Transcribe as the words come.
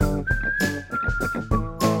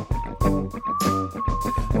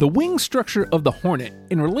The wing structure of the Hornet,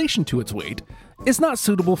 in relation to its weight, is not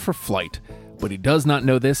suitable for flight, but he does not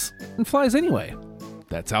know this and flies anyway.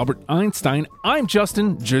 That's Albert Einstein. I'm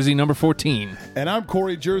Justin, jersey number 14. And I'm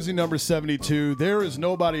Corey, jersey number 72. There is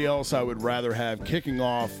nobody else I would rather have kicking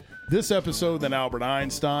off this episode than Albert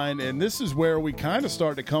Einstein, and this is where we kind of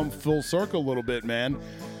start to come full circle a little bit, man.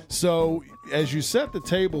 So, as you set the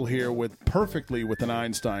table here perfectly with an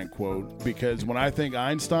Einstein quote, because when I think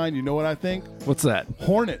Einstein, you know what I think? What's that?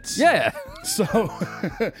 Hornets. Yeah. So,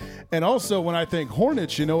 and also when I think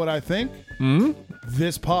Hornets, you know what I think?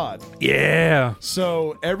 This pod. Yeah.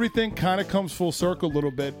 So, everything kind of comes full circle a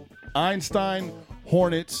little bit. Einstein,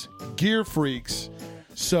 Hornets, gear freaks.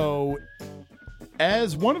 So,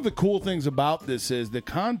 as one of the cool things about this is the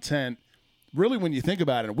content, really when you think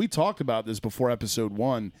about it, and we talked about this before episode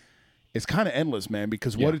 1, it's kind of endless, man,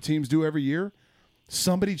 because what do teams do every year?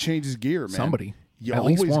 Somebody changes gear, man. Somebody. You At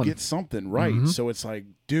least always one. get something, right? Mm-hmm. So it's like,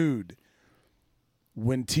 dude,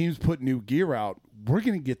 when teams put new gear out, we're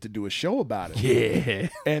going to get to do a show about it. Yeah.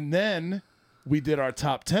 And then we did our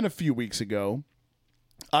top 10 a few weeks ago.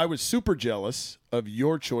 I was super jealous of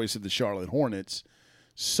your choice of the Charlotte Hornets.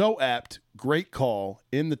 So apt, great call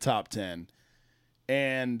in the top 10.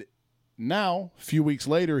 And now, a few weeks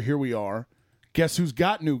later, here we are. Guess who's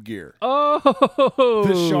got new gear? Oh!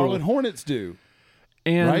 The Charlotte Hornets do.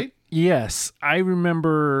 And right? Yes, I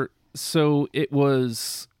remember. So it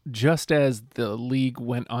was just as the league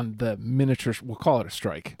went on the miniature, we'll call it a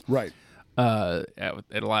strike. Right.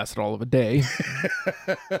 It lasted all of a day.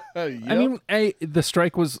 Yep. I mean, the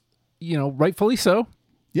strike was, rightfully so.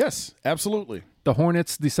 Yes, absolutely. The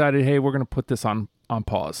Hornets decided, hey, we're going to put this on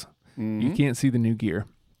pause. Mm-hmm. You can't see the new gear.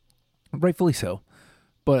 Rightfully so.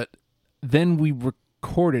 But then we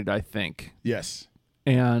recorded, I think. Yes.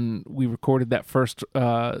 And we recorded that first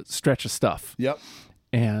stretch of stuff. Yep.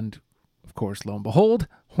 And, of course, lo and behold,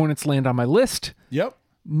 Hornets land on my list. Yep.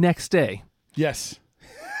 Next day. Yes.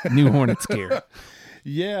 New Hornets gear.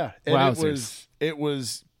 Yeah. And Wowzers. it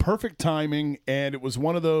was perfect timing, and it was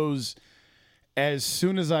one of those, as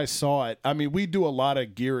soon as I saw it, I mean, we do a lot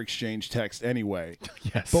of gear exchange text anyway.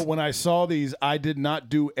 Yes. But when I saw these, I did not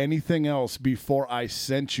do anything else before I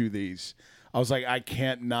sent you these. I was like, I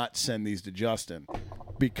can't not send these to Justin.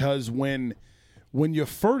 Because when you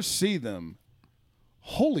first see them,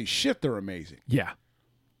 holy shit, they're amazing. Yeah.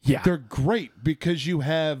 Yeah. They're great because you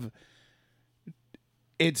have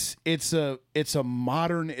it's a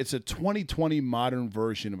 2020 modern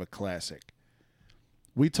version of a classic.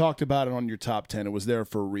 We talked about it on your top 10. It was there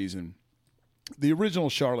for a reason. The original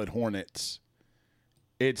Charlotte Hornets,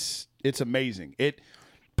 it's amazing. It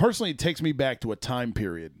takes me back to a time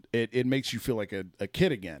period. It makes you feel like a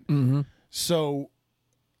kid again. Mm-hmm. So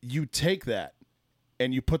you take that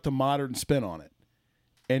and you put the modern spin on it.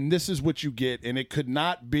 And this is what you get. And it could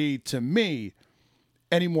not be, to me,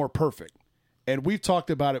 any more perfect. And we've talked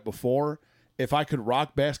about it before. If I could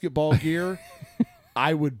rock basketball gear,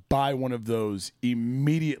 I would buy one of those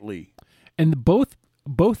immediately. And both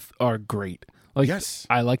are great. Like, yes.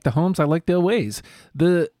 I like the homes. I like the aways.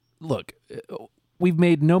 Look, we've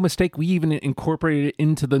made no mistake. We even incorporated it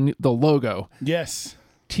into the logo. Yes.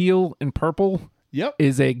 Teal and purple. Yep.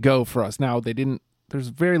 Is a go for us. Now there's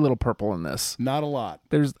very little purple in this. Not a lot.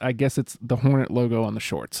 I guess it's the Hornet logo on the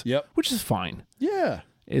shorts. Yep. Which is fine. Yeah.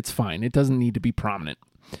 It's fine. It doesn't need to be prominent.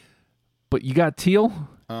 But you got teal.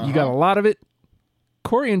 You got a lot of it.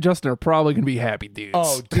 Corey and Justin are probably going to be happy dudes.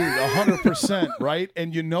 Oh, dude, 100%, right?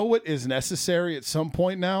 And you know what is necessary at some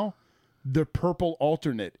point now? The purple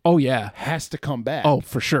alternate. Oh, yeah. Has to come back. Oh,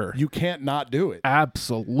 for sure. You can't not do it.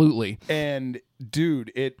 Absolutely. And,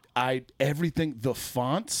 dude, everything, the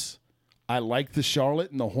fonts, I like the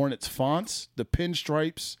Charlotte and the Hornets fonts. The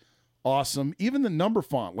pinstripes, awesome. Even the number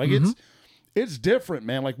font. Like, it's different,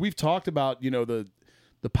 man. Like, we've talked about,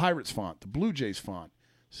 the Pirates font, the Blue Jays font.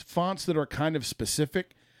 Fonts that are kind of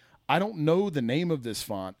specific. I don't know the name of this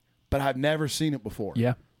font, but I've never seen it before.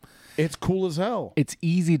 Yeah. It's cool as hell. It's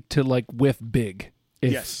easy to whiff big.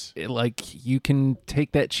 Yes. You can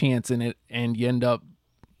take that chance in it and you end up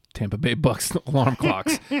Tampa Bay Bucks alarm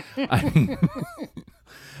clocks. I mean,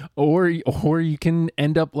 or you can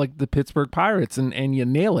end up like the Pittsburgh Pirates and you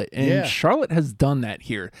nail it. And Charlotte has done that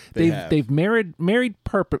here. They've married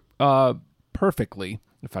perfectly,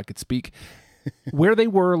 if I could speak, where they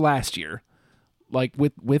were last year, like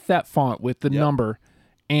with that font, with the number,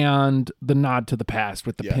 and the nod to the past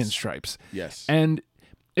with the pinstripes. Yes. And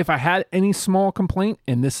if I had any small complaint,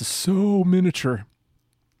 and this is so miniature,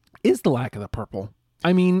 is the lack of the purple.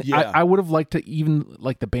 I mean, I would have liked to even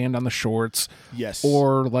like the band on the shorts. Yes.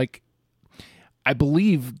 Or I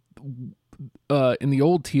believe in the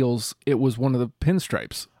old teals, it was one of the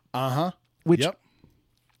pinstripes. Which, Yep.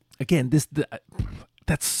 again,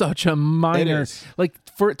 that's such a minor. It is. Like,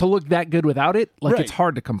 for it to look that good without it, like, Right. it's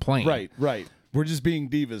hard to complain. Right. We're just being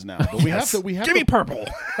divas now. But we have to. Give me purple.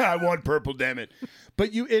 I want purple, damn it.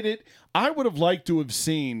 But I would have liked to have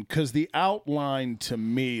seen, because the outline to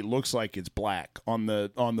me looks like it's black on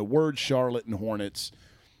the word Charlotte and Hornets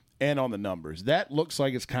and on the numbers. That looks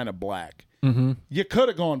like it's kind of black. Mm-hmm. You could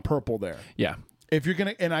have gone purple there. Yeah. If you're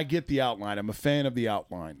going to, and I get the outline. I'm a fan of the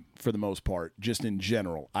outline for the most part, just in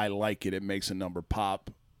general. I like it. It makes a number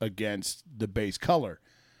pop against the base color.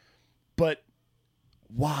 But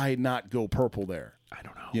why not go purple there? I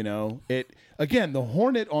don't know. You know, again, the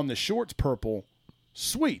Hornet on the shorts purple,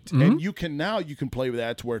 sweet. And you can play with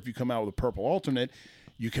that to where if you come out with a purple alternate,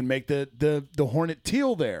 you can make the Hornet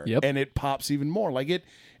teal there. Yep. And it pops even more. Like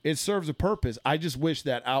it serves a purpose. I just wish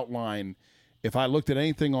that outline, if I looked at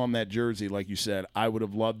anything on that jersey, like you said, I would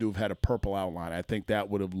have loved to have had a purple outline. I think that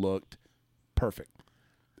would have looked perfect.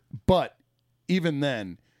 But even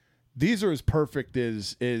then, these are as perfect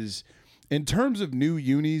as in terms of new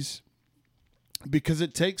unis, because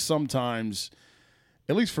it takes sometimes,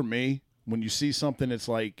 at least for me, when you see something, it's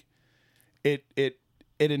like it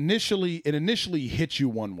initially hits you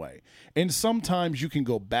one way, and sometimes you can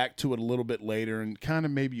go back to it a little bit later and kind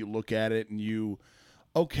of maybe you look at it and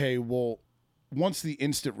okay, well, once the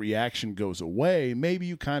instant reaction goes away, maybe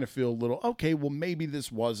you kind of feel a little, okay, well, maybe this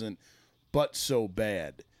wasn't but so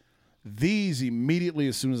bad. These immediately,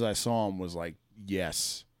 as soon as I saw them, was like,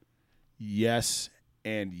 yes,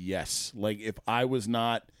 and yes. Like, if I was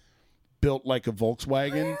not built like a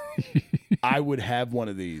Volkswagen, I would have one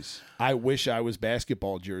of these. I wish I was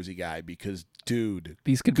basketball jersey guy because, dude,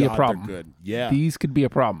 these could be a problem. They're good. Yeah. These could be a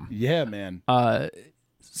problem. Yeah, man.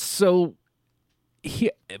 So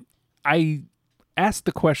I asked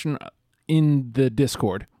the question in the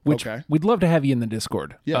Discord, which we'd love to have you in the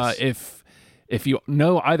Discord. Yes. If you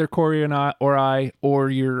know either Corey and I, or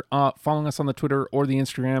you're following us on the Twitter or the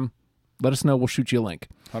Instagram, let us know. We'll shoot you a link.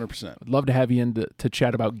 100%. I'd love to have you in to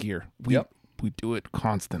chat about gear. We do it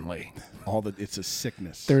constantly. It's a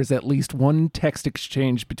sickness. There's at least one text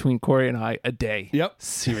exchange between Corey and I a day. Yep.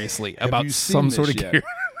 Seriously, about some sort of gear.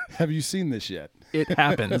 Have you seen this yet? It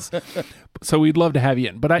happens. So we'd love to have you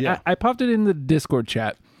in. But I popped it in the Discord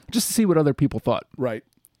chat just to see what other people thought. Right.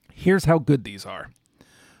 Here's how good these are.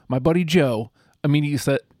 My buddy Joe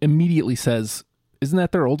immediately says, "Isn't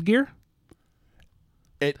that their old gear?"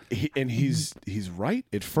 And he's right.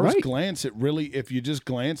 At first glance, it really, if you just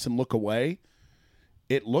glance and look away,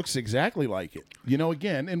 it looks exactly like it. You know,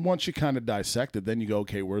 again, and once you kind of dissect it, then you go,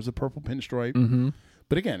 okay, where's the purple pinstripe? Mm-hmm.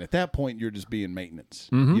 But again, at that point, you're just being maintenance,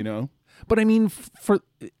 you know? But I mean,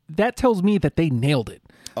 that tells me that they nailed it.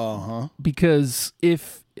 Because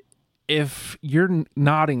if you're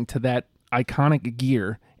nodding to that iconic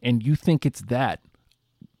gear and you think it's that,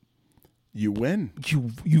 you win.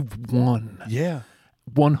 You've won. Yeah.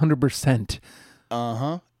 100%.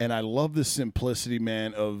 And I love the simplicity,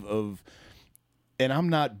 man, of and I'm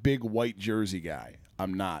not big white jersey guy.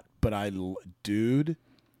 I'm not. But dude,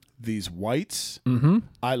 these whites,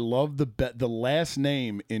 I love the last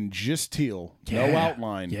name in just teal, no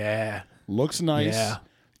outline. Yeah. Looks nice. Yeah.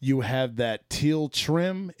 You have that teal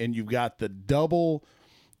trim, and you've got the double.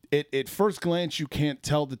 At first glance, you can't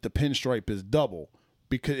tell that the pinstripe is double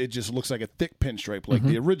because it just looks like a thick pinstripe like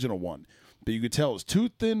the original one. But you could tell it's two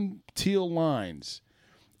thin teal lines,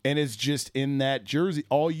 and it's just in that jersey.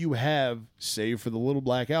 All you have, save for the little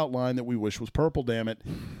black outline that we wish was purple, damn it,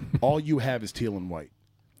 all you have is teal and white.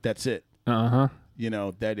 That's it. You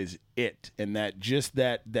know, that is it. And that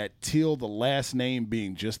teal, the last name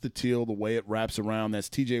being just the teal, the way it wraps around, that's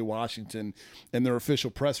TJ Washington and their official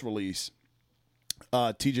press release.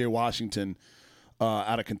 TJ Washington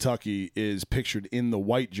out of Kentucky is pictured in the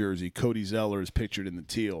white jersey. Cody Zeller is pictured in the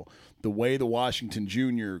teal. The way the Washington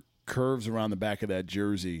Jr. curves around the back of that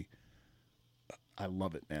jersey, I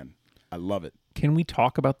love it, man. I love it. Can we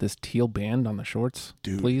talk about this teal band on the shorts,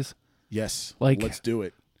 please? Yes. Like, let's do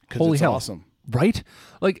it. Holy it's hell. Awesome. Right?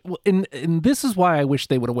 Like, and this is why I wish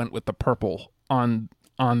they would have went with the purple on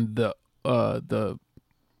the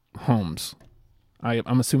homes.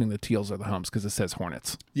 I'm assuming the teals are the homes because it says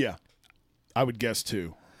Hornets. Yeah. I would guess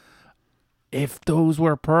too. If those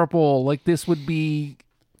were purple, like, this would be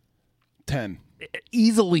 10.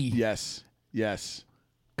 Easily. Yes.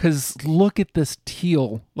 Because look at this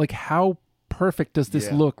teal. Like, how perfect does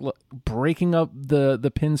this look? Breaking up the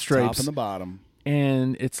pinstripes. Top and the bottom.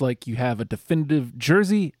 And it's like you have a definitive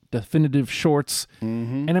jersey, definitive shorts.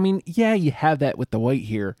 And I mean, yeah, you have that with the white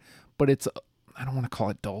here, but it's, I don't want to call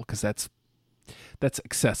it dull because that's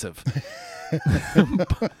excessive.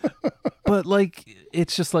 but like,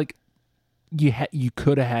 it's just like you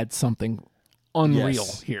could have had something unreal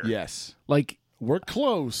here. Yes. Like, we're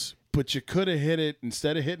close, but you could have hit it.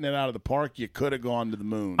 Instead of hitting it out of the park, you could have gone to the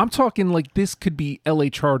moon. I'm talking like this could be LA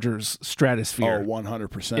Chargers stratosphere. Oh,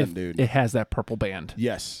 100%, dude. It has that purple band.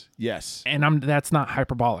 Yes. And that's not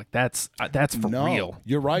hyperbolic. That's for real.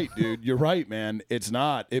 You're right, dude. You're right, man. It's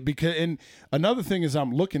not. And another thing is,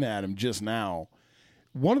 I'm looking at him just now.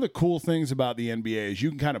 One of the cool things about the NBA is you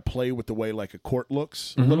can kind of play with the way like a court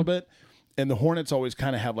looks a little bit. And the Hornets always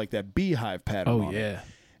kind of have like that beehive pattern on it.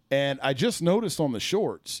 And I just noticed on the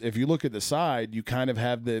shorts, if you look at the side, you kind of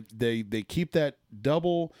have they keep that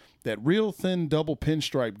real thin double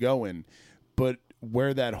pinstripe going, but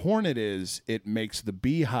where that Hornet is, it makes the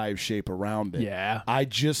beehive shape around it. Yeah. I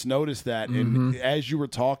just noticed that. And as you were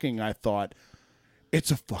talking, I thought, it's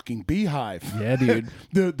a fucking beehive. Yeah, dude.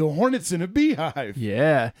 the Hornet's in a beehive.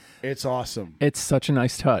 Yeah. It's awesome. It's such a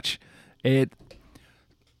nice touch.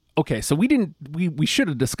 Okay, so we should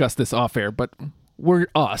have discussed this off air, but we're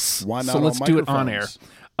us. Why not? So let's do it on air.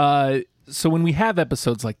 So when we have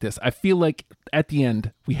episodes like this, I feel like at the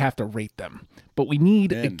end we have to rate them, but we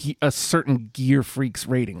need a certain Gear Freaks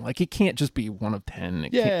rating. Like, it can't just be 1 of 10.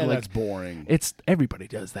 That's boring. Everybody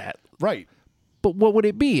does that, Right. but what would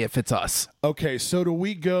it be if it's us? Okay,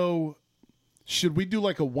 so should we do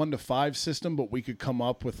like a 1 to 5 system, but we could come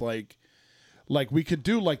up with like we could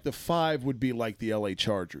do like the 5 would be like the LA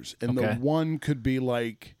Chargers, and the 1 could be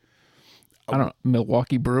like, I don't know,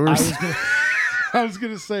 Milwaukee Brewers. I was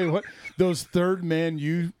gonna say, what, those third man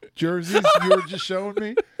U jerseys you were just showing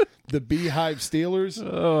me, the Beehive Steelers.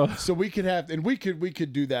 So we could have, and we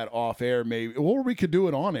could do that off air maybe, or we could do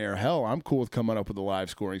it on air. Hell, I'm cool with coming up with a live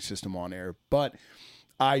scoring system on air. But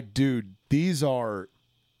these are,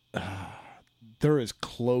 they're as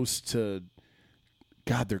close to,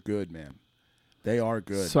 God, they're good, man. They are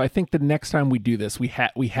good. So I think the next time we do this, we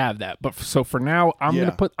have that. But so for now, I'm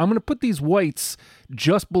gonna put these whites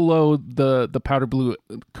just below the powder blue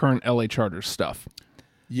current LA Chargers stuff.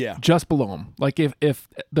 Yeah, just below them. Like if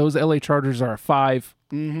those LA Chargers are a 5,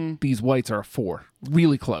 these whites are a 4.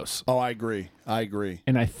 Really close. Oh, I agree.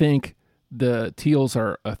 And I think the teals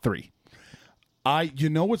are a 3. You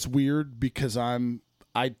know what's weird, because and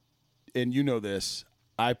you know this,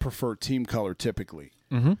 I prefer team color typically.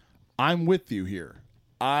 Mm-hmm. I'm with you here.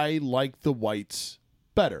 I like the whites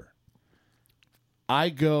better. Are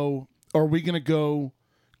we going to go,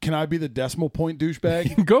 can I be the decimal point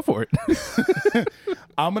douchebag? Go for it.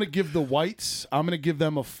 I'm going to give the whites, I'm going to give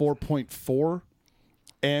them a 4.4.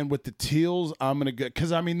 And with the teals, I'm going to go,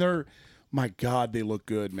 because I mean, my God, they look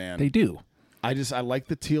good, man. They do. I like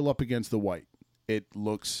the teal up against the white. It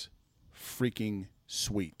looks freaking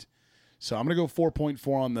sweet. So I'm going to go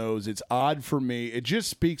 4.4 on those. It's odd for me. It just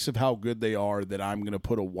speaks of how good they are that I'm going to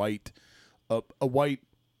put a white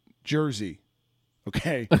jersey,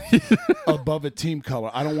 okay, above a team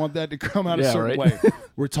color. I don't want that to come out a certain way.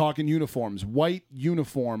 We're talking uniforms. White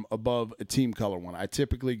uniform above a team color one. I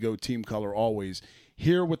typically go team color always.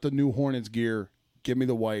 Here with the new Hornets gear, give me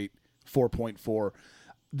the white, 4.4.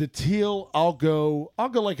 The teal, I'll go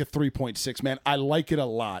like a 3.6, man. I like it a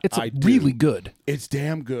lot. It's really good. It's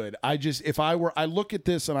damn good. I look at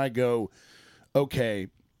this and I go, okay,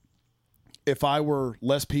 if I were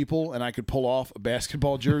less people and I could pull off a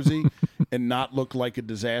basketball jersey and not look like a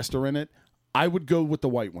disaster in it, I would go with the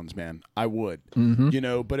white ones, man. I would.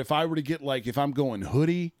 Mm-hmm. But if I were to get if I'm going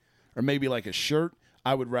hoodie or maybe like a shirt,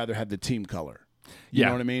 I would rather have the team color. You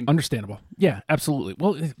know what I mean? Understandable. Yeah, absolutely.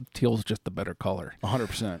 Well, teal is just the better color.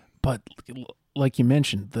 100%. But like you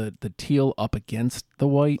mentioned, the teal up against the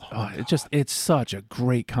white, it's such a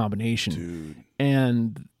great combination. Dude.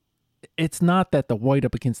 And it's not that the white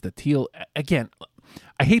up against the teal, again,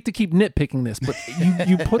 I hate to keep nitpicking this, but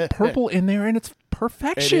you put purple in there and it's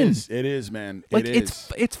perfection. It is, man.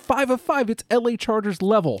 It's 5 of 5. It's LA Chargers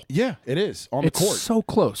level. Yeah, it is on the court. It's so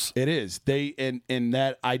close. It is. And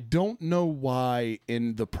that I don't know why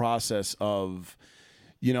in the process of,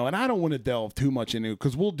 and I don't want to delve too much into it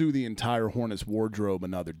because we'll do the entire Hornets wardrobe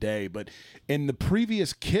another day. But in the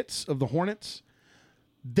previous kits of the Hornets,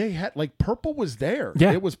 they had purple was there.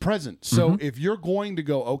 Yeah. It was present. So if you're going to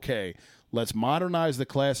go, okay, let's modernize the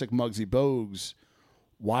classic Muggsy Bogues,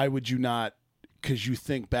 why would you not? Because you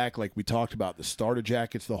think back, like we talked about, the starter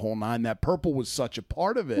jackets, the whole 9, that purple was such a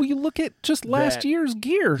part of it. Well, you look at just last year's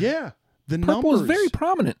gear. Yeah. The purple numbers. is very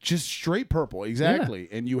prominent. Just straight purple, exactly.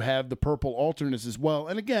 Yeah. And you have the purple alternates as well.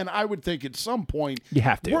 And again, I would think at some point, you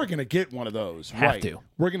have to. We're going to get one of those. Have to.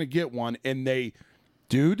 We're going to get one. And they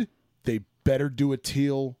better do a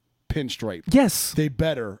teal pinstripe. Yes. They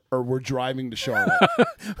better, or we're driving to Charlotte.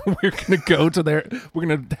 We're going to go to there. We're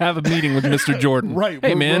going to have a meeting with Mr. Jordan. Right.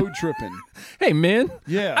 Hey, we're man. road tripping. Hey, man.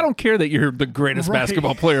 Yeah. I don't care that you're the greatest Right.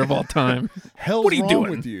 basketball player of all time. Hell's what are you wrong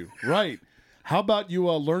doing with you? Right. How about you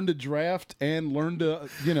learn to draft and learn to,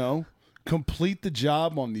 complete the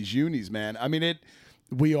job on these unis, man? I mean,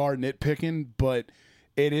 we are nitpicking, but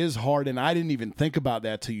it is hard, and I didn't even think about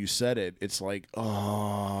that till you said it. It's like,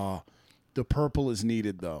 the purple is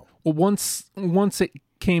needed, though. Well, once it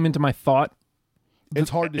came into my thought,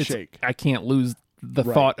 It's hard to shake. I can't lose the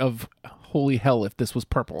Right. thought of, holy hell, if this was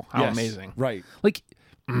purple. How Yes, amazing. Right. Like,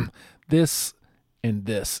 this and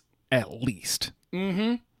this, at least.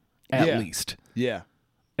 Mm-hmm. At Yeah. least. Yeah.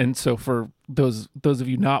 And so for those of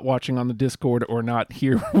you not watching on the Discord or not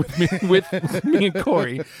here with me and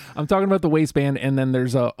Corey, I'm talking about the waistband, and then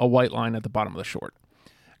there's a white line at the bottom of the short.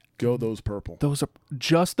 Go those purple. Those are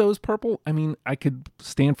just those purple. I mean, I could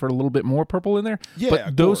stand for a little bit more purple in there, Yeah, but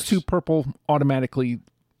of those course. two purple automatically.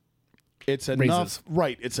 It's enough, raises.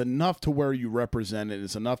 right? It's enough to where you represent it.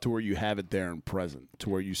 It's enough to where you have it there and present, to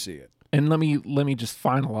where you see it. And let me just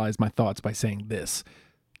finalize my thoughts by saying this: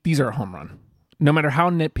 these are a home run. No matter how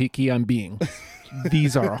nitpicky I'm being,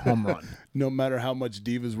 these are a home run. No matter how much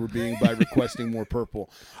divas we're being by requesting more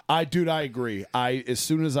purple, I agree. As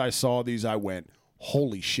soon as I saw these, I went,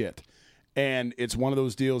 holy shit! And it's one of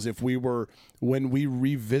those deals. When we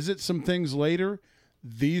revisit some things later,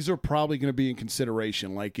 these are probably going to be in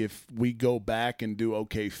consideration. Like if we go back and do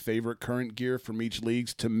favorite current gear from each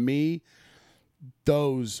leagues. To me,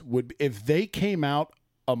 those would, if they came out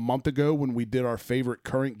a month ago when we did our favorite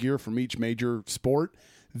current gear from each major sport,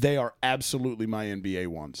 they are absolutely my NBA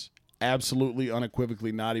ones. Absolutely,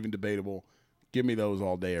 unequivocally, not even debatable. Give me those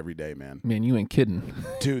all day, every day, man. Man, you ain't kidding.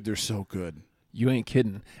 Dude, they're so good. You ain't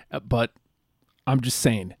kidding. But I'm just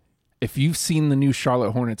saying, if you've seen the new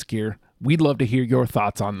Charlotte Hornets gear, we'd love to hear your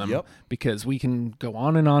thoughts on them. Yep. Because we can go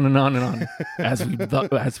on and on and on and on as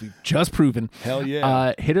we've just proven. Hell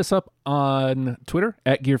yeah. Hit us up on Twitter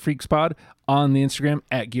at GearFreaksPod, on the Instagram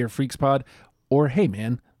at GearFreaksPod, or hey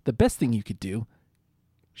man, the best thing you could do,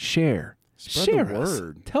 share. Spread share the us.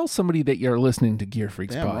 word. Tell somebody that you're listening to Gear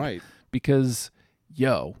Freaks Damn Pod. right. Because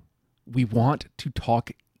we want to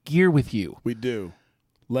talk gear with you. We do.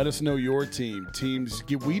 Let us know your teams.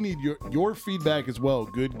 We need your feedback as well.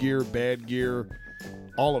 Good gear, bad gear,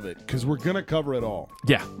 all of it, because we're gonna cover it all.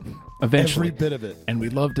 Yeah, eventually. Every bit of it. And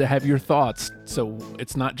we'd love to have your thoughts. So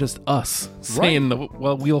it's not just us saying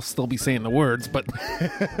we'll still be saying the words, but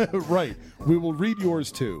Right. We will read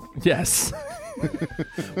yours too. yes.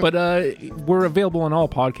 But we're available on all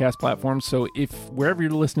podcast platforms. So if wherever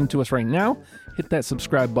you're listening to us right now, hit that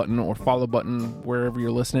subscribe button or follow button wherever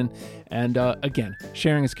you're listening. And again,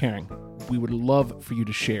 sharing is caring. We would love for you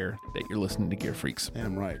to share that you're listening to Gear Freaks.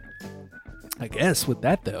 Damn right. I guess with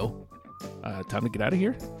that though, time to get out of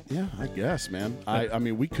here. Yeah, I guess, man. I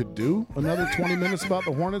mean, we could do another 20 minutes about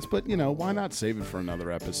the Hornets, but why not save it for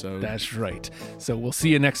another episode? That's right. So we'll see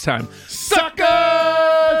you next time. Suck